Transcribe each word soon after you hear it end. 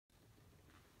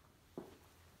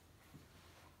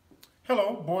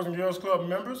Hello, Boys and Girls Club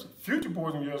members, future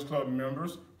Boys and Girls Club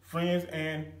members, friends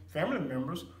and family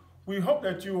members. We hope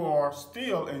that you are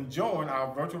still enjoying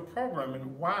our virtual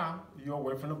programming while you're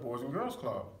away from the Boys and Girls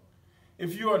Club.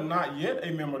 If you are not yet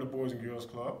a member of the Boys and Girls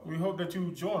Club, we hope that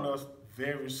you join us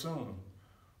very soon.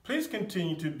 Please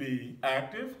continue to be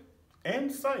active and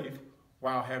safe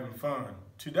while having fun.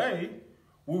 Today,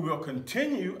 we will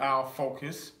continue our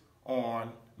focus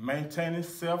on maintaining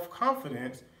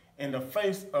self-confidence in the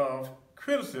face of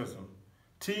criticism,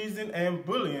 teasing, and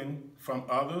bullying from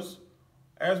others,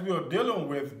 as we are dealing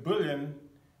with bullying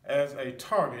as a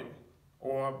target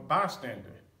or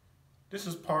bystander. This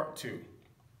is part 2.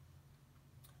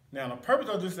 Now, the purpose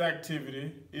of this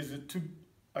activity is to,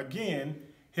 again,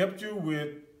 help you with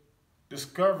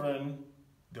discovering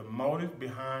the motive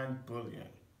behind bullying.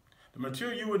 The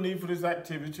material you will need for this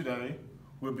activity today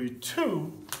will be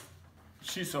 2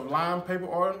 sheets of lined paper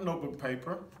or notebook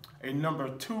paper, a number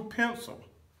 2 pencil.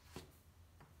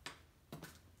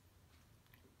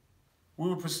 We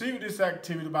will proceed with this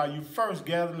activity by you first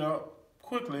gathering up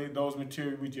quickly those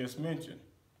materials we just mentioned,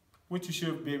 which you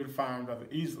should be able to find rather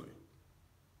easily.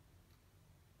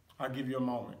 I'll give you a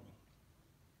moment.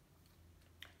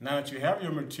 Now that you have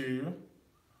your material,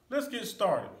 let's get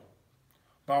started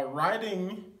by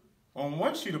writing on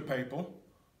one sheet of paper,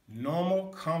 normal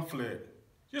conflict.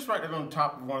 Just write that on the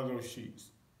top of one of those sheets.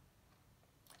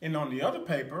 And on the other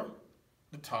paper,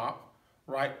 the top,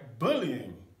 write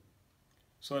bullying.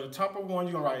 So at the top of one,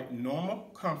 you're going to write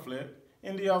normal conflict.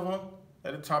 And the other one,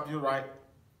 at the top, you'll write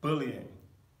bullying.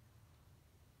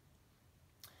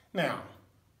 Now,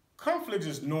 conflict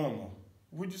is normal,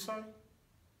 would you say?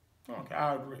 Okay,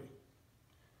 I agree.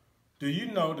 Do you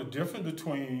know the difference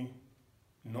between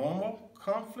normal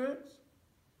conflicts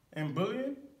and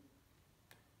bullying?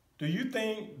 Do you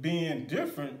think being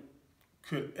different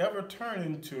could ever turn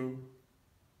into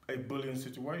a bullying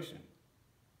situation?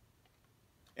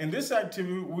 In this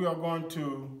activity, we are going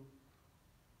to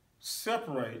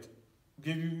separate,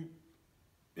 give you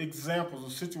examples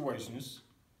of situations,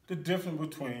 the difference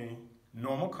between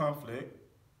normal conflict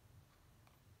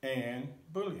and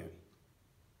bullying.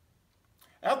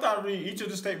 After I read each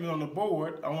of the statements on the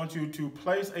board, I want you to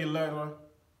place a letter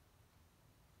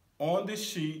on the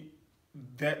sheet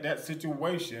that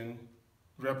situation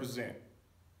represent.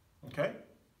 Okay?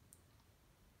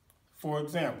 For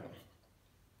example,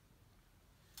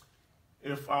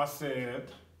 if I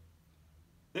said,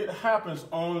 it happens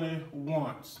only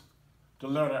once, the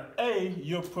letter A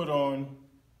you'll put on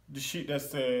the sheet that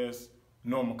says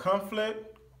normal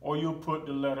conflict, or you'll put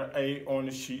the letter A on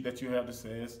the sheet that you have that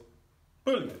says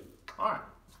bullying. All right,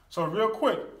 so real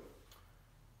quick,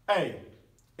 A,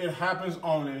 it happens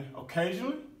only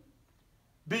occasionally.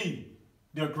 B,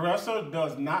 the aggressor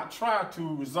does not try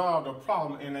to resolve the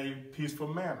problem in a peaceful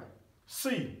manner.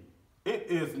 C, it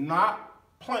is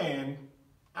not planned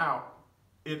out.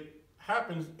 It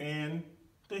happens in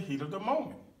the heat of the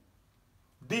moment.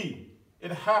 D,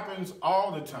 it happens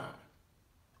all the time.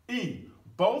 E,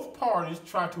 both parties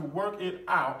try to work it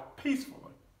out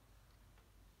peacefully.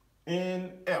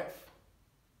 And F,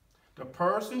 the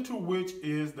person to which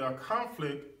is the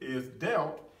conflict is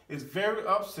dealt is very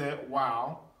upset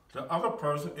while the other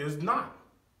person is not.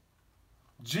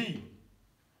 G,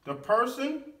 the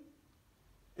person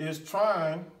is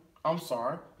trying,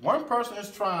 one person is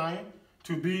trying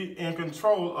to be in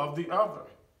control of the other.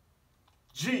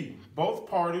 G, both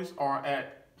parties are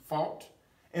at fault.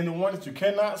 And the one that you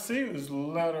cannot see is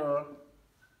letter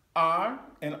I,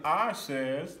 and I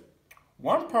says,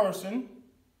 one person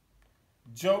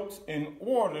jokes in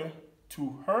order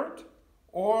to hurt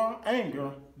or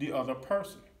anger the other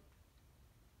person.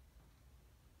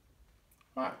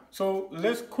 All right, so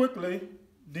let's quickly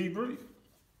debrief.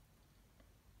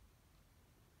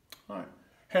 All right,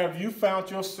 have you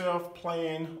found yourself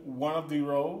playing one of the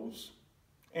roles?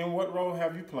 And what role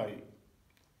have you played?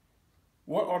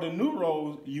 What are the new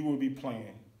roles you will be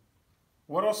playing?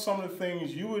 What are some of the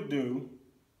things you would do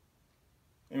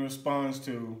in response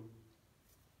to,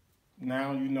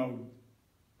 now you know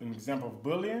an example of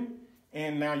bullying,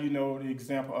 and now you know the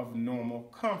example of normal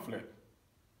conflict.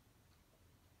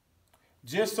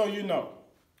 Just so you know,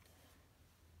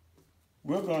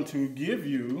 we're going to give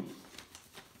you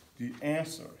the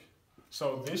answer.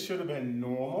 So this should have been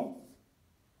normal,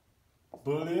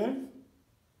 bullying,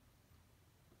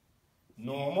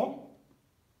 normal,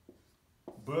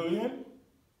 bullying,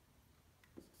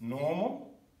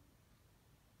 normal,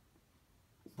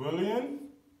 bullying,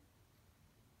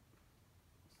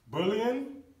 bullying,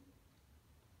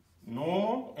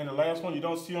 normal, and the last one you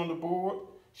don't see on the board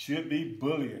should be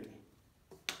bullying.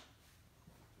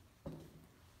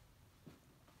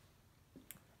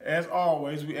 As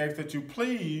always, we ask that you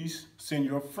please send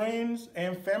your friends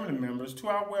and family members to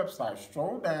our website.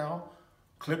 Scroll down,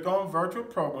 click on virtual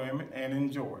programming, and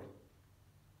enjoy.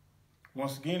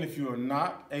 Once again, if you are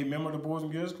not a member of the Boys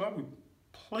and Girls Club, we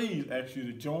please ask you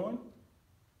to join.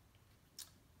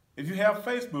 If you have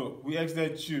Facebook, we ask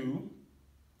that you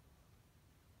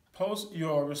post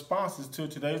your responses to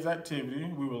today's activity.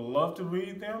 We would love to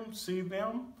read them, see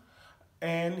them,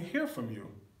 and hear from you.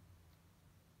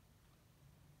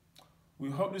 We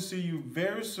hope to see you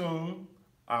very soon,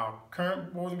 our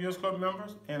current Boys and Girls Club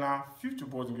members and our future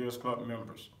Boys and Girls Club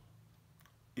members.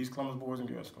 East Columbus Boys and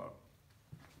Girls Club.